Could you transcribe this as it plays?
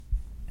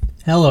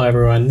Hello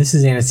everyone, this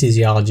is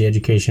Anesthesiology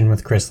Education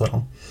with Chris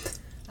Little.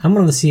 I'm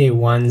one of the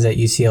CA1s at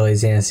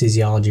UCLA's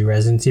Anesthesiology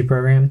Residency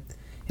Program,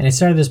 and I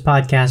started this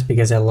podcast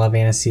because I love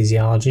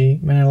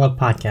anesthesiology and I love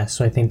podcasts,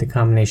 so I think the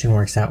combination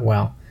works out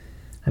well.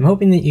 I'm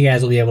hoping that you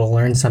guys will be able to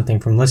learn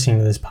something from listening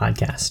to this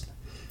podcast.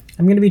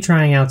 I'm going to be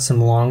trying out some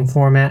long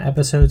format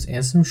episodes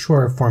and some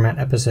shorter format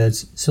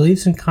episodes, so leave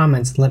some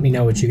comments and let me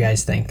know what you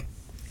guys think.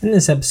 In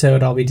this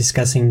episode, I'll be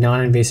discussing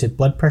non-invasive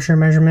blood pressure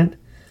measurement.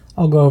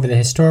 I'll go over the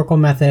historical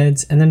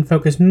methods and then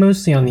focus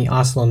mostly on the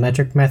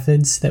oscillometric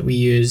methods that we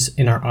use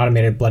in our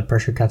automated blood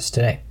pressure cuffs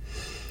today.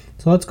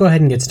 So let's go ahead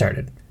and get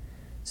started.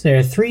 So there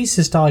are three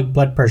systolic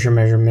blood pressure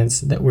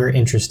measurements that we're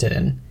interested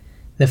in.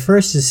 The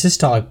first is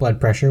systolic blood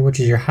pressure, which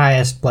is your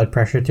highest blood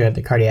pressure throughout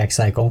the cardiac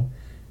cycle.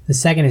 The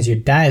second is your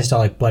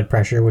diastolic blood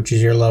pressure, which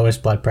is your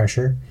lowest blood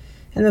pressure.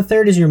 And the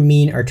third is your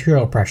mean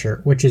arterial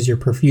pressure, which is your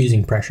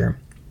perfusing pressure.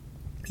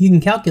 You can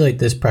calculate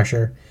this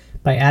pressure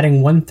by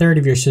adding 1/3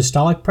 of your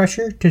systolic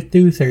pressure to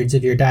 2/3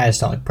 of your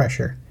diastolic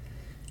pressure.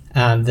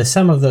 The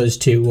sum of those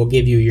two will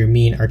give you your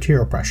mean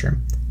arterial pressure.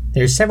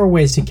 There's several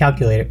ways to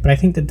calculate it, but I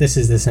think that this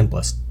is the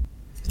simplest.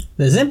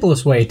 The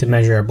simplest way to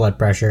measure our blood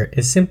pressure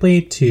is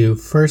simply to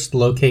first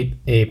locate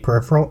a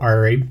peripheral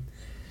artery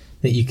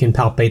that you can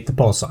palpate the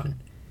pulse on.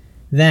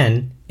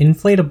 Then,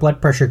 inflate a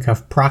blood pressure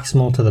cuff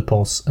proximal to the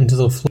pulse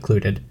until it's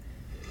occluded.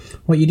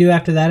 What you do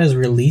after that is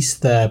release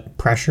the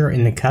pressure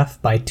in the cuff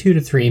by 2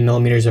 to 3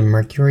 millimeters of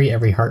mercury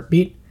every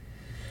heartbeat,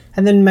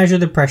 and then measure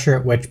the pressure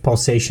at which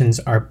pulsations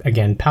are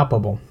again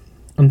palpable.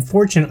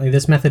 Unfortunately,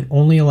 this method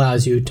only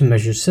allows you to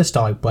measure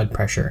systolic blood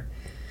pressure,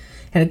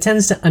 and it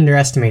tends to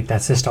underestimate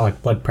that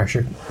systolic blood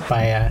pressure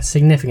by a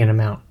significant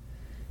amount.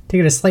 To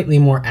get a slightly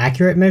more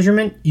accurate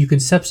measurement, you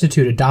could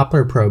substitute a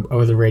Doppler probe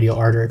over the radial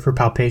artery for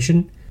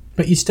palpation,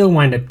 but you still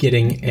wind up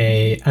getting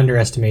an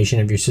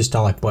underestimation of your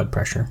systolic blood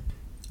pressure.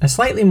 A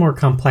slightly more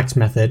complex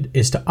method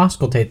is to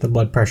auscultate the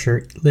blood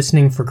pressure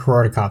listening for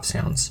Korotkov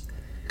sounds.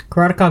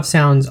 Korotkov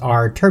sounds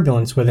are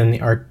turbulence within the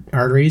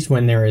arteries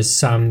when there is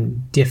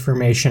some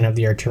deformation of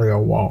the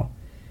arterial wall.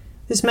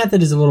 This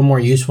method is a little more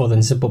useful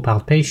than simple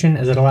palpation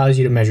as it allows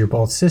you to measure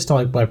both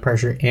systolic blood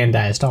pressure and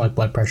diastolic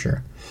blood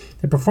pressure.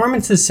 The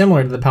performance is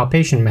similar to the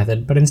palpation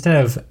method, but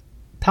instead of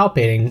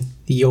palpating,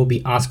 you'll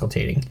be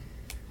auscultating.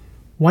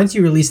 Once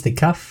you release the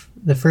cuff,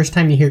 the first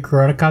time you hear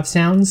Korotkov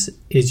sounds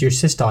is your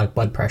systolic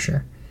blood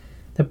pressure.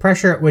 The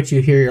pressure at which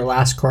you hear your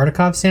last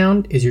Korotkov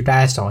sound is your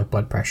diastolic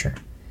blood pressure.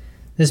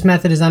 This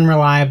method is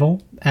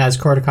unreliable, as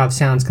Korotkov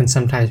sounds can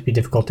sometimes be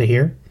difficult to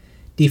hear.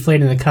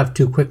 Deflating the cuff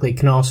too quickly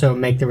can also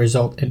make the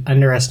result an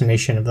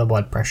underestimation of the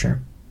blood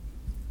pressure.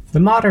 The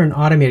modern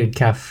automated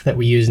cuff that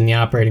we use in the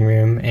operating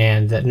room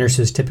and that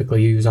nurses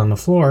typically use on the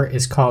floor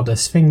is called a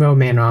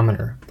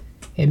sphygmomanometer.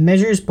 It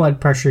measures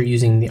blood pressure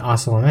using the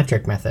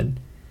oscillometric method.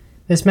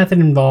 This method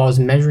involves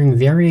measuring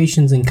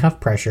variations in cuff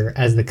pressure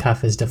as the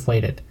cuff is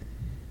deflated.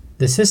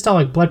 The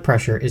systolic blood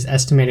pressure is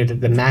estimated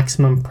at the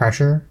maximum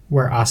pressure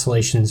where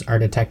oscillations are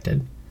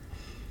detected.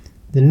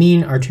 The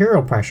mean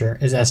arterial pressure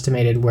is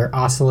estimated where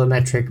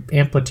oscillometric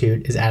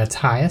amplitude is at its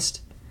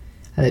highest,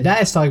 and the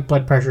diastolic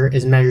blood pressure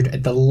is measured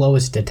at the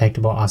lowest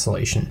detectable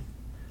oscillation.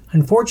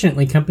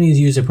 Unfortunately, companies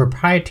use a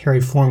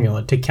proprietary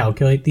formula to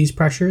calculate these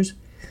pressures,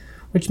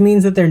 which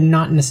means that they're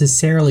not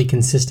necessarily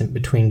consistent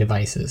between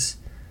devices.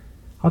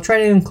 I'll try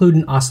to include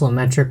an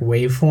oscillometric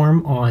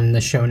waveform on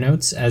the show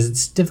notes as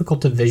it's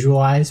difficult to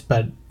visualize,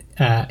 but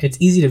it's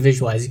easy to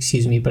visualize,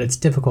 but it's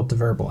difficult to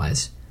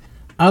verbalize.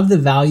 Of the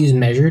values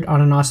measured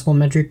on an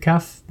oscillometric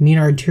cuff, mean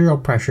arterial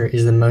pressure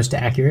is the most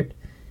accurate.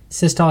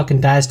 Systolic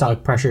and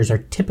diastolic pressures are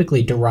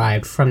typically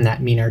derived from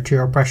that mean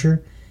arterial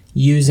pressure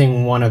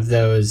using one of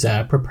those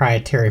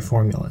proprietary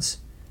formulas.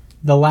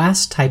 The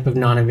last type of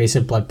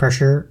non-invasive blood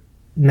pressure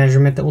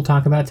measurement that we'll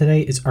talk about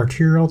today is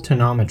arterial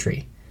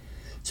tonometry.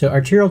 So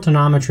arterial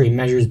tonometry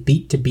measures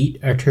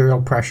beat-to-beat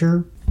arterial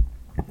pressure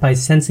by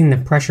sensing the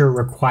pressure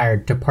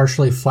required to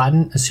partially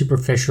flatten a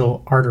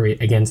superficial artery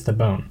against the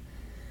bone.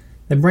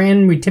 The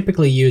brand we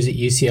typically use at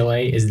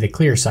UCLA is the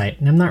ClearSight,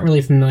 and I'm not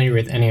really familiar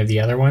with any of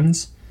the other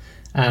ones.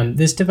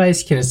 This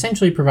device can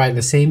essentially provide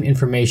the same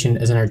information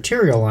as an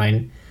arterial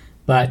line,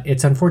 but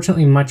it's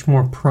unfortunately much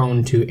more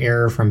prone to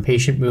error from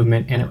patient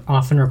movement, and it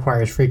often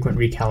requires frequent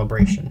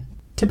recalibration.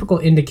 Typical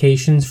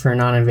indications for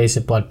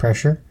non-invasive blood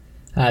pressure.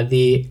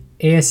 The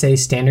ASA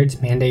standards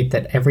mandate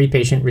that every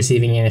patient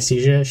receiving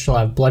anesthesia shall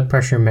have blood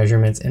pressure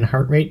measurements and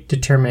heart rate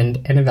determined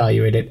and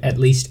evaluated at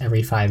least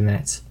every 5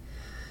 minutes.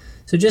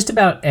 So just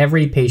about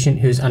every patient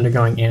who's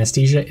undergoing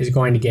anesthesia is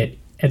going to get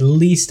at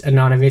least a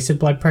non-invasive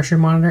blood pressure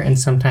monitor and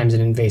sometimes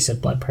an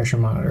invasive blood pressure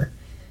monitor.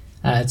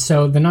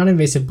 So the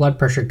non-invasive blood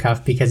pressure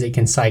cuff, because it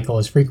can cycle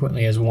as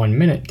frequently as 1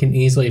 minute, can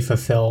easily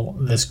fulfill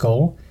this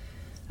goal.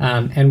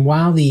 And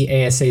while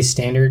the ASA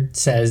standard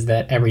says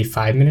that every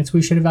 5 minutes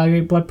we should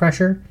evaluate blood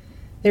pressure,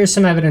 there's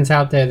some evidence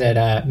out there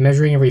that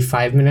measuring every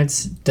 5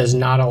 minutes does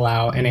not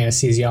allow an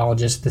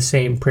anesthesiologist the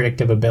same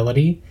predictive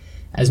ability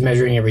as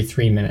measuring every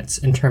 3 minutes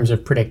in terms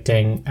of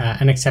predicting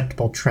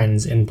unacceptable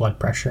trends in blood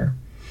pressure.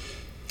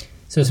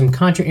 So some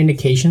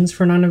contraindications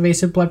for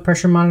non-invasive blood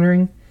pressure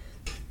monitoring.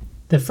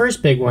 The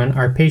first big one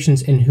are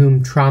patients in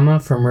whom trauma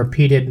from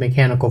repeated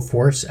mechanical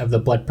force of the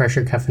blood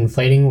pressure cuff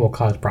inflating will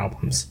cause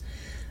problems.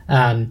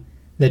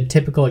 The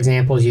typical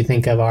examples you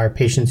think of are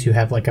patients who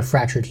have like a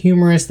fractured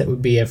humerus, that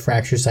would be a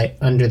fracture site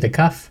under the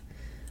cuff,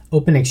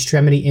 open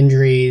extremity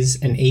injuries,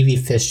 an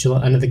AV fistula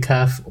under the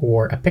cuff,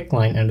 or a PICC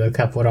line under the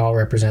cuff would all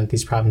represent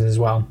these problems as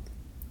well.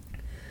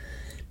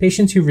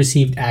 Patients who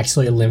received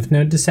axillary lymph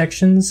node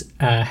dissections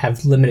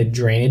have limited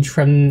drainage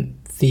from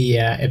the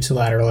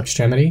ipsilateral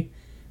extremity.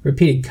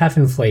 Repeated cuff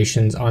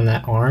inflations on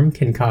that arm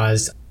can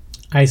cause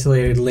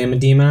isolated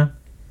lymphedema.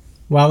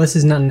 While this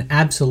is not an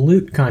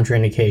absolute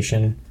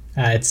contraindication,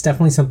 it's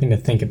definitely something to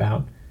think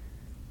about.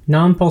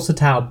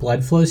 Non-pulsatile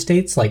blood flow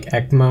states like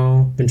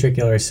ECMO,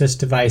 ventricular assist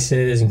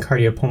devices, and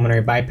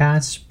cardiopulmonary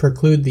bypass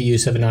preclude the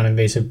use of a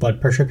non-invasive blood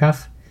pressure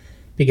cuff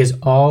because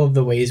all of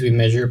the ways we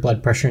measure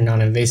blood pressure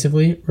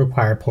non-invasively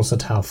require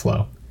pulsatile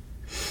flow.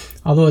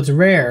 Although it's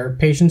rare,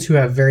 patients who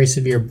have very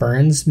severe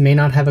burns may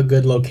not have a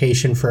good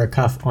location for a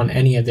cuff on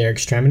any of their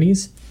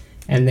extremities,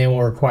 and they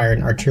will require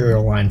an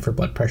arterial line for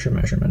blood pressure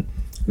measurement.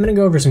 I'm going to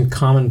go over some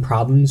common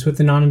problems with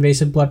the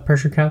non-invasive blood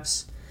pressure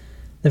cuffs.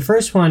 The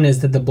first one is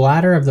that the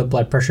bladder of the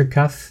blood pressure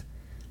cuff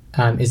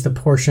is the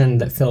portion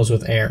that fills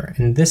with air,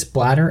 and this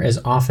bladder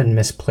is often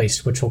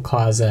misplaced, which will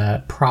cause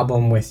a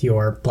problem with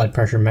your blood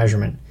pressure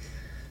measurement.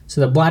 So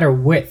the bladder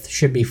width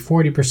should be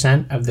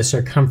 40% of the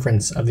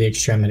circumference of the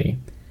extremity,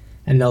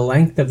 and the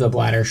length of the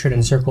bladder should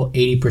encircle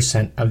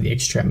 80% of the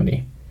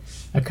extremity.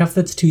 A cuff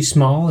that's too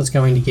small is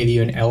going to give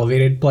you an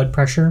elevated blood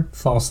pressure,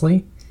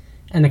 falsely,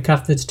 and a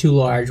cuff that's too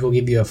large will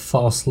give you a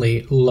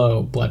falsely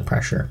low blood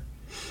pressure.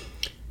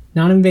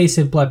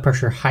 Non-invasive blood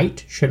pressure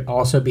height should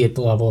also be at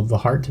the level of the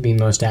heart to be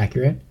most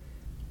accurate.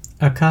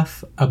 A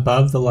cuff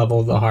above the level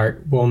of the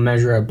heart will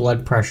measure a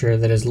blood pressure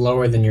that is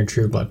lower than your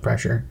true blood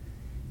pressure,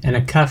 and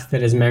a cuff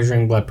that is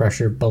measuring blood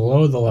pressure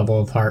below the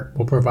level of the heart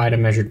will provide a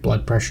measured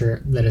blood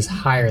pressure that is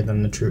higher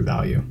than the true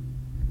value.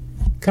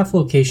 Cuff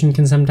location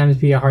can sometimes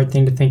be a hard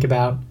thing to think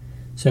about,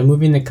 so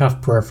moving the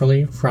cuff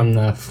peripherally from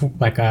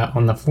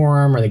on the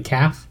forearm or the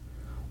calf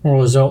will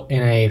result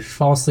in a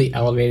falsely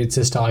elevated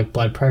systolic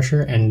blood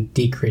pressure and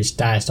decreased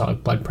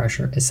diastolic blood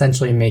pressure,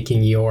 essentially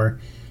making your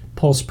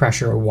pulse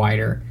pressure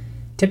wider.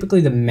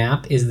 Typically the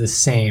map is the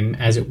same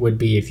as it would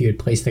be if you had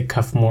placed the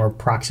cuff more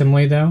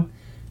proximally though.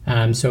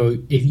 So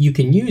if you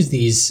can use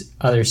these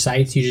other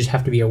sites, you just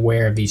have to be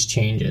aware of these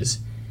changes.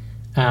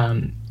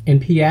 In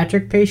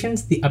pediatric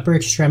patients, the upper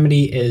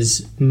extremity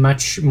is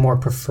much more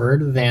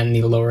preferred than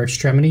the lower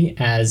extremity,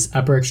 as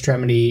upper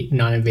extremity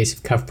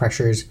non-invasive cuff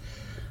pressures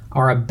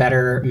are a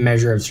better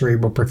measure of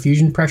cerebral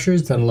perfusion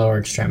pressures than lower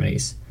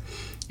extremities.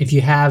 If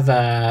you have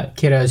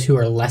kiddos who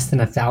are less than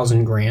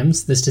 1,000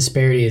 grams, this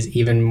disparity is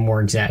even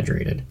more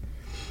exaggerated.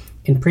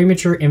 In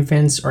premature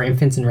infants or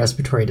infants in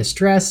respiratory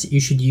distress, you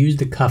should use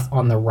the cuff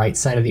on the right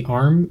side of the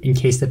arm in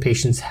case the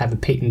patients have a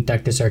patent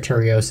ductus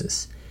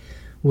arteriosus,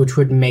 which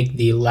would make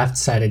the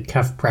left-sided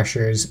cuff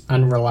pressures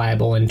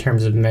unreliable in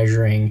terms of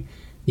measuring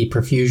the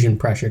perfusion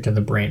pressure to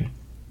the brain.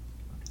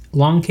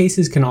 Long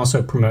cases can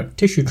also promote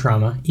tissue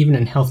trauma, even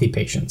in healthy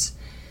patients.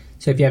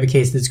 So if you have a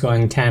case that's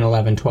going 10,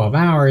 11, 12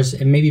 hours,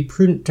 it may be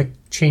prudent to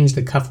change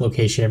the cuff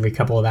location every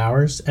couple of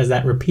hours, as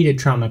that repeated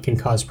trauma can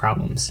cause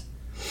problems.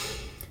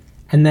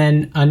 And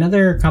then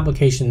another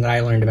complication that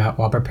I learned about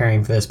while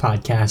preparing for this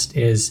podcast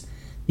is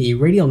the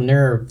radial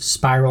nerve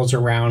spirals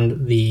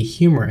around the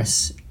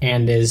humerus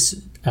and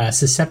is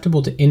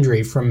susceptible to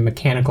injury from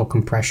mechanical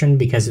compression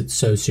because it's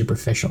so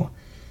superficial.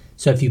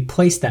 So if you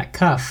place that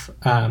cuff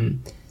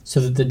so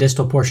that the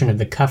distal portion of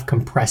the cuff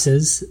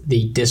compresses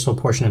the distal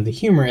portion of the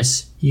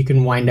humerus, you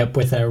can wind up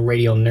with a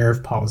radial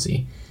nerve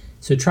palsy.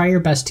 So try your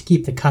best to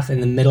keep the cuff in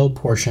the middle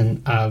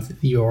portion of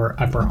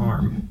your upper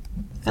arm.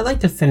 I'd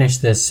like to finish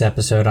this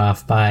episode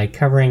off by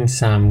covering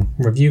some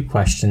review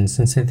questions,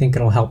 since I think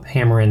it'll help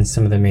hammer in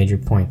some of the major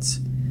points.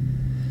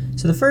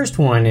 So the first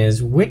one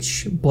is,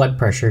 which blood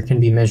pressure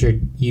can be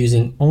measured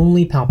using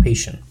only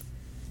palpation?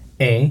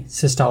 A,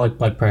 systolic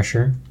blood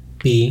pressure,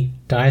 B,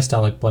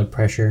 diastolic blood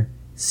pressure,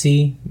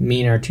 C,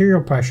 mean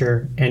arterial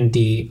pressure, and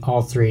D,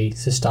 all three,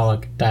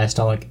 systolic,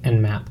 diastolic,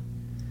 and MAP.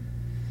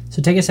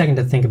 So take a second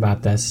to think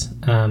about this,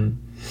 and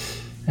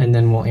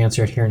then we'll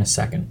answer it here in a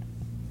second.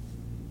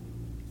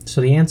 So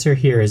the answer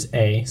here is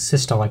A,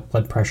 systolic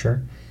blood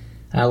pressure.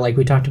 Like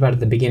we talked about at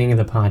the beginning of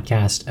the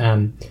podcast,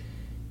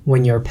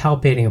 when you're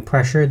palpating a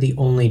pressure, the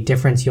only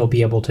difference you'll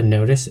be able to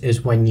notice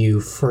is when you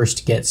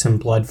first get some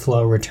blood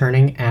flow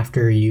returning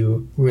after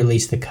you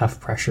release the cuff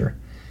pressure.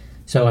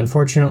 So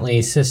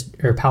unfortunately,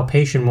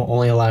 palpation will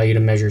only allow you to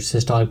measure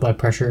systolic blood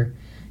pressure.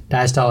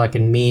 Diastolic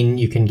and mean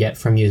you can get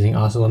from using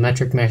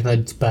oscillometric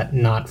methods, but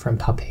not from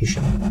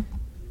palpation.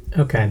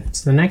 Okay,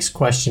 so the next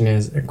question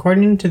is,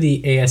 according to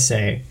the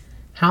ASA,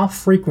 how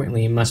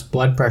frequently must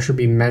blood pressure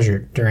be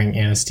measured during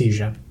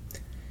anesthesia?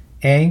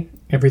 A,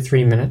 every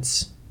 3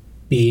 minutes.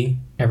 B,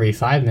 every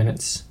 5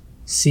 minutes.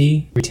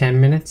 C, every 10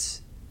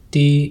 minutes.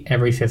 D,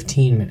 every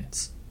 15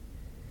 minutes.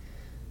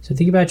 So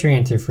think about your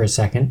answer for a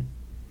second.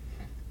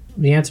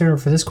 The answer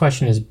for this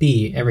question is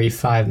B, every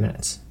 5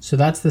 minutes. So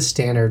that's the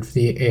standard for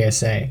the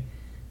ASA.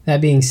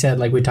 That being said,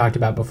 like we talked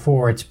about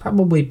before, it's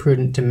probably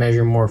prudent to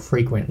measure more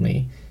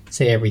frequently,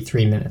 say every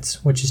 3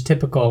 minutes, which is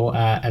typical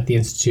at the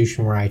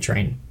institution where I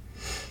train.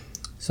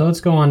 So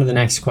let's go on to the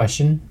next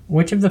question.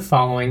 Which of the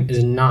following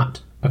is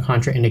not a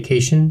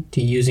contraindication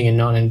to using a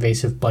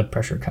non-invasive blood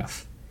pressure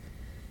cuff?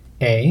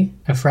 A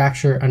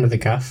fracture under the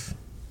cuff.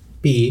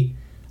 B,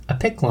 a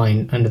PICC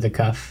line under the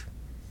cuff.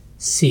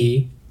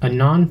 C, a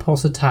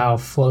non-pulsatile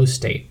flow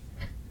state.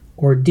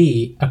 Or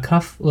D, a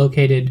cuff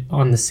located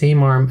on the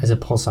same arm as a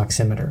pulse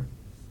oximeter.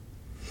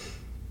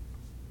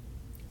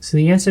 So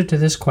the answer to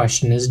this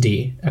question is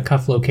D, a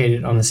cuff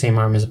located on the same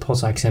arm as a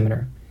pulse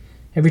oximeter.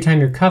 Every time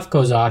your cuff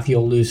goes off,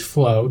 you'll lose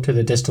flow to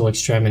the distal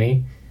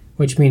extremity,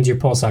 which means your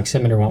pulse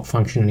oximeter won't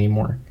function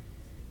anymore.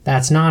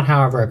 That's not,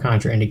 however, a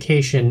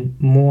contraindication,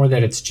 more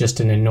that it's just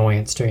an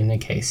annoyance during the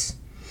case.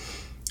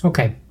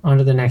 Okay, on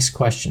to the next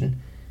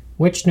question.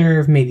 Which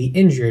nerve may be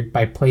injured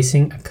by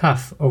placing a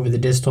cuff over the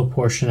distal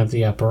portion of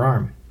the upper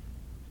arm?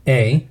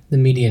 A, the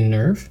median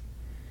nerve.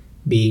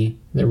 B,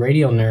 the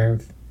radial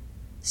nerve.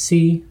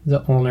 C,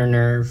 the ulnar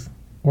nerve.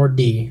 Or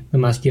D, the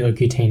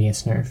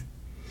musculocutaneous nerve.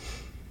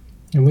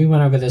 And we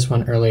went over this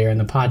one earlier in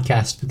the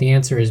podcast, but the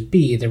answer is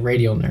B, the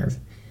radial nerve.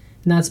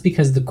 And that's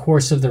because the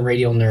course of the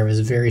radial nerve is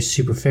very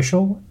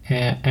superficial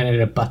and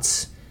it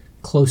abuts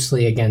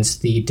closely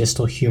against the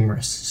distal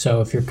humerus.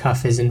 So if your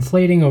cuff is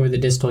inflating over the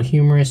distal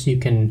humerus, you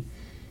can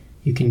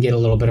get a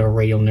little bit of a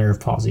radial nerve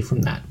palsy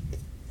from that.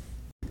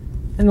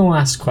 And the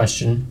last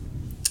question,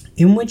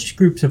 in which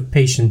groups of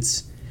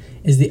patients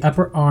is the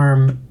upper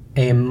arm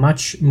a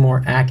much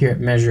more accurate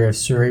measure of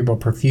cerebral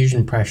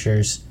perfusion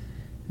pressures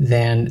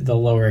than the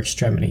lower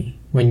extremity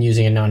when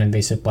using a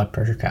non-invasive blood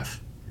pressure cuff?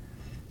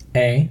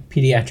 A,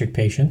 pediatric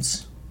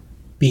patients.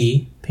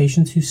 B,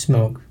 patients who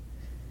smoke.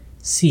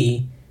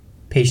 C,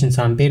 patients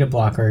on beta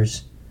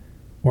blockers.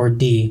 Or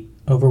D,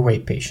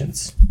 overweight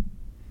patients.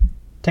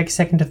 Take a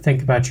second to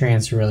think about your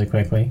answer really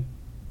quickly.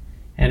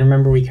 And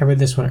remember, we covered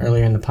this one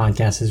earlier in the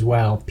podcast as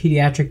well.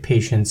 Pediatric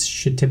patients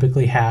should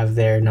typically have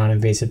their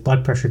non-invasive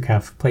blood pressure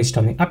cuff placed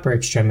on the upper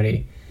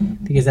extremity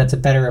because that's a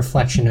better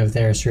reflection of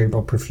their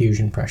cerebral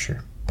perfusion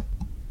pressure.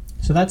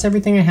 So that's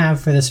everything I have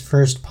for this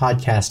first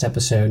podcast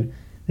episode.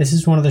 This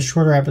is one of the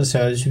shorter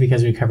episodes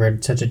because we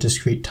covered such a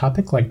discrete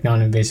topic like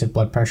non-invasive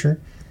blood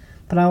pressure,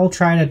 but I will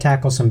try to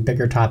tackle some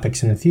bigger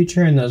topics in the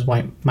future, and those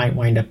might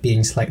wind up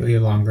being slightly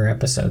longer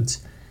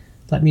episodes.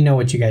 Let me know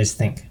what you guys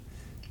think.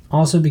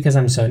 Also, because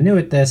I'm so new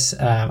at this,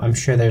 I'm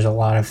sure there's a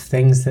lot of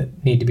things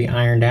that need to be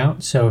ironed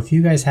out, so if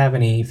you guys have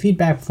any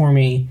feedback for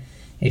me,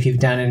 if you've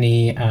done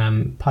any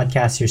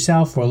podcasts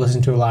yourself or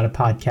listened to a lot of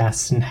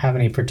podcasts and have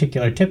any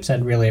particular tips,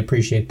 I'd really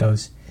appreciate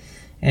those.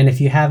 And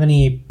if you have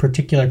any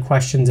particular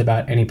questions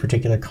about any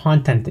particular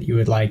content that you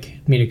would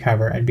like me to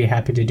cover, I'd be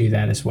happy to do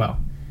that as well.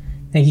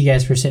 Thank you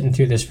guys for sitting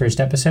through this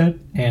first episode,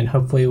 and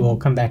hopefully we'll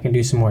come back and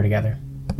do some more together.